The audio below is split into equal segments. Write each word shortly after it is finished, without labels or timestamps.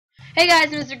Hey guys,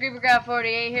 Mr.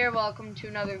 Creepercraft48 here. Welcome to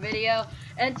another video.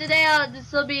 And today,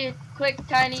 this will be a quick,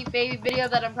 tiny, baby video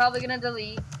that I'm probably gonna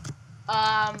delete.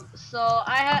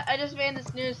 I just made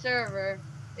this new server.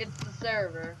 It's the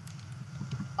server.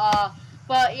 Uh,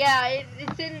 but yeah,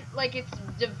 it's in like its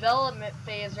development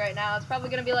phase right now. It's probably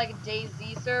gonna be like a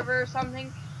DayZ server or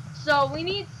something. So we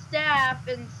need staff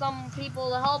and some people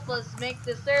to help us make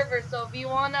the server. So if you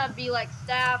wanna be like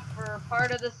staff for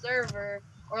part of the server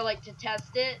or like to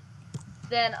test it,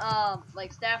 then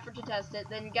like Stafford to test it,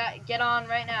 then get on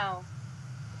right now.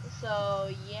 So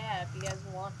yeah, if you guys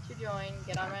want to join,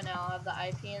 get on right now. I'll have the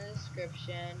IP in the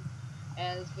description.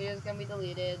 And this video is gonna be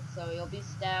deleted, so you'll be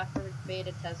Stafford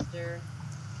beta tester.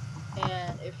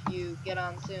 And if you get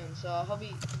on soon, so I hope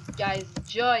you guys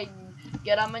join.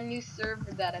 Get on my new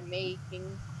server that I'm making.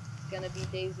 It's gonna be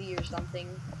DayZ or something.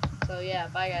 So yeah,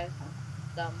 bye guys.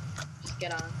 Dumb. Just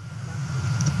get on.